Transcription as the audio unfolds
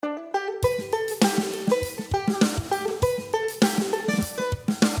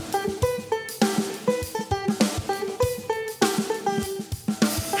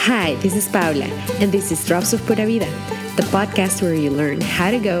this is Paula, and this is Drops of Pura Vida, the podcast where you learn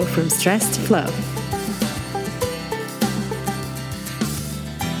how to go from stress to flow.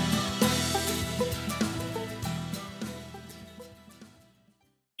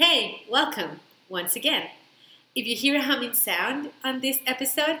 Hey, welcome once again. If you hear a humming sound on this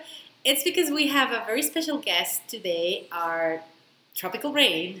episode, it's because we have a very special guest today, our tropical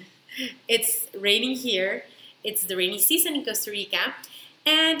rain. It's raining here. It's the rainy season in Costa Rica,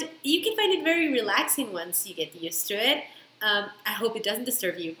 and you can find it very relaxing once you get used to it. I hope it doesn't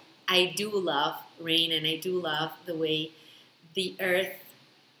disturb you. I do love rain, and I do love the way the earth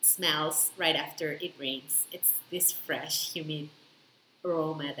smells right after it rains. It's this fresh, humid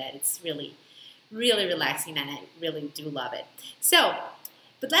aroma that it's really, really relaxing, and I really do love it.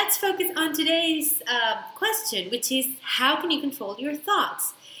 But let's focus on today's question, which is how can you control your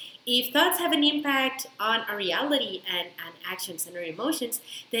thoughts? If thoughts have an impact on our reality and actions and our emotions,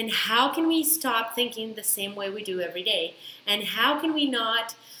 then how can we stop thinking the same way we do every day? And how can we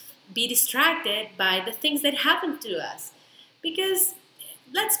not be distracted by the things that happen to us? Because,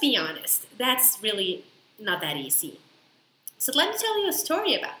 let's be honest, that's really not that easy. So let me tell you a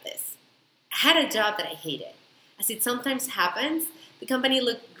story about this. I had a job that I hated. As it sometimes happens, the company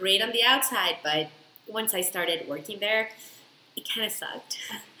looked great on the outside, but once I started working there, it kind of sucked.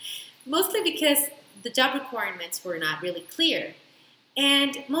 Mostly because the job requirements were not really clear.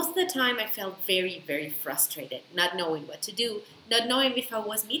 And most of the time I felt very, very frustrated, not knowing what to do, not knowing if I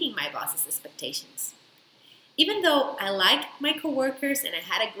was meeting my boss's expectations. Even though I liked my coworkers and I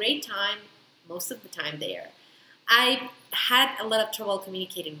had a great time most of the time there, I had a lot of trouble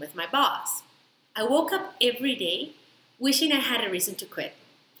communicating with my boss. I woke up every day wishing I had a reason to quit.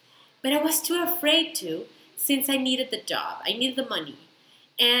 But I was too afraid to, since I needed the job, I needed the money.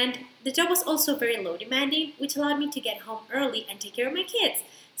 And the job was also very low demanding, which allowed me to get home early and take care of my kids.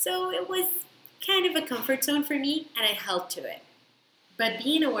 So it was kind of a comfort zone for me, and I held to it. But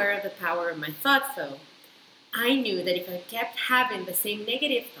being aware of the power of my thoughts, though, I knew that if I kept having the same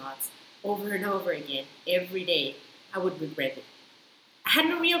negative thoughts over and over again every day, I would regret it. I had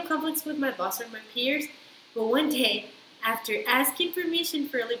no real conflicts with my boss or my peers, but one day, after asking permission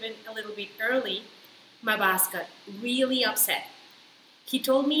for leaving a little bit early, my boss got really upset. He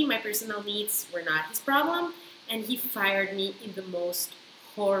told me my personal needs were not his problem, and he fired me in the most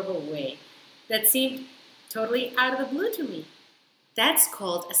horrible way that seemed totally out of the blue to me. That's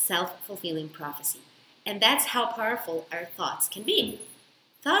called a self-fulfilling prophecy, and that's how powerful our thoughts can be.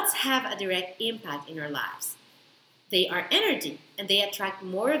 Thoughts have a direct impact in our lives. They are energy, and they attract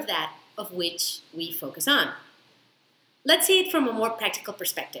more of that of which we focus on. Let's see it from a more practical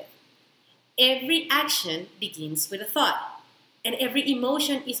perspective. Every action begins with a thought. And every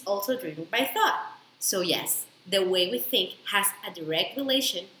emotion is also driven by thought. So yes, the way we think has a direct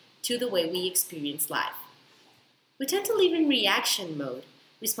relation to the way we experience life. We tend to live in reaction mode,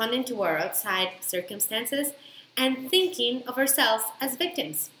 responding to our outside circumstances and thinking of ourselves as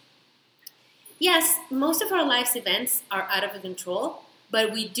victims. Yes, most of our life's events are out of control,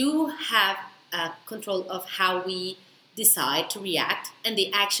 but we do have control of how we decide to react and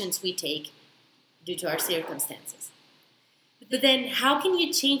the actions we take due to our circumstances. But then how can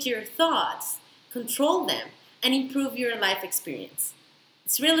you change your thoughts, control them, and improve your life experience?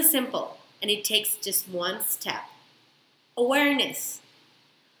 It's really simple, and it takes just one step. Awareness.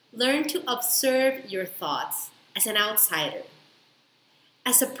 Learn to observe your thoughts as an outsider,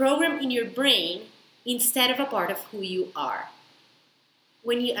 as a program in your brain instead of a part of who you are.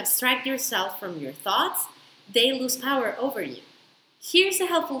 When you abstract yourself from your thoughts, they lose power over you. Here's a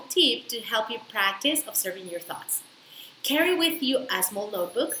helpful tip to help you practice observing your thoughts. Carry with you a small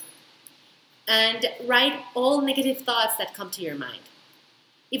notebook and write all negative thoughts that come to your mind.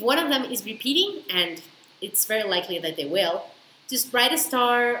 If one of them is repeating, and it's very likely that they will, just write a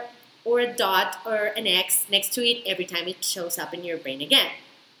star or a dot or an X next to it every time it shows up in your brain again.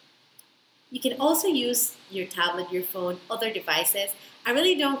 You can also use your tablet, your phone, other devices. I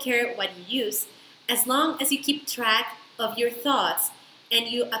really don't care what you use, as long as you keep track of your thoughts and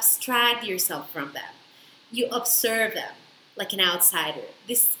you abstract yourself from them. You observe them like an outsider.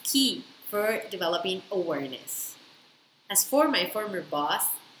 This is key for developing awareness. As for my former boss,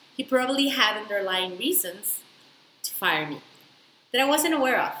 he probably had underlying reasons to fire me that I wasn't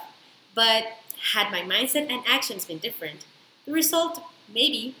aware of. But had my mindset and actions been different, the result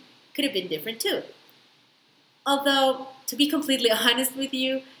maybe could have been different too. Although, to be completely honest with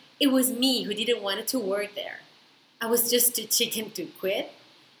you, it was me who didn't want to work there. I was just too chicken to quit,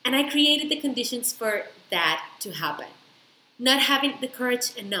 and I created the conditions for that to happen, not having the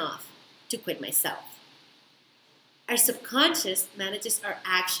courage enough to quit myself. Our subconscious manages our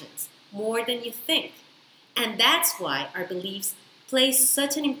actions more than you think. And that's why our beliefs play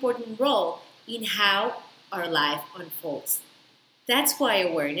such an important role in how our life unfolds. That's why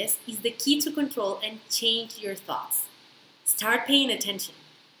awareness is the key to control and change your thoughts. Start paying attention.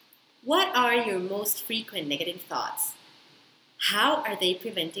 What are your most frequent negative thoughts? How are they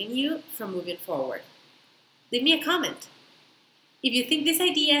preventing you from moving forward? Leave me a comment. If you think these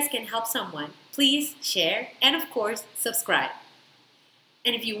ideas can help someone, please share and, of course, subscribe.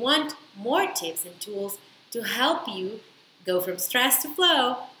 And if you want more tips and tools to help you go from stress to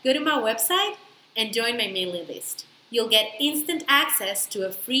flow, go to my website and join my mailing list. You'll get instant access to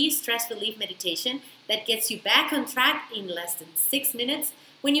a free stress relief meditation that gets you back on track in less than 6 minutes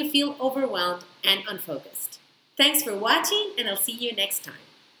when you feel overwhelmed and unfocused. Thanks for watching, and I'll see you next time.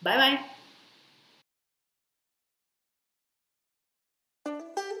 Bye-bye.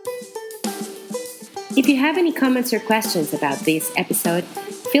 If you have any comments or questions about this episode,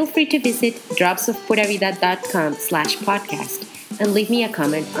 feel free to visit dropsofpuravida.com/podcast and leave me a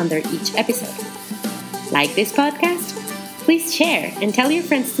comment under each episode. Like this podcast? Please share and tell your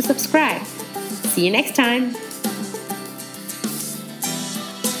friends to subscribe. See you next time.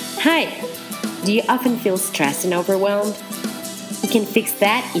 Hi! Do you often feel stressed and overwhelmed? You can fix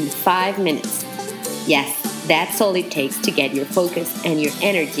that in 5 minutes. Yes, that's all it takes to get your focus and your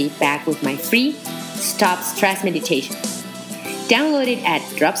energy back with my free Stop Stress Meditation. Download it at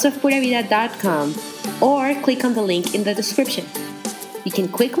dropsofpuravida.com or click on the link in the description. You can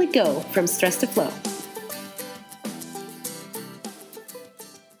quickly go from stress to flow.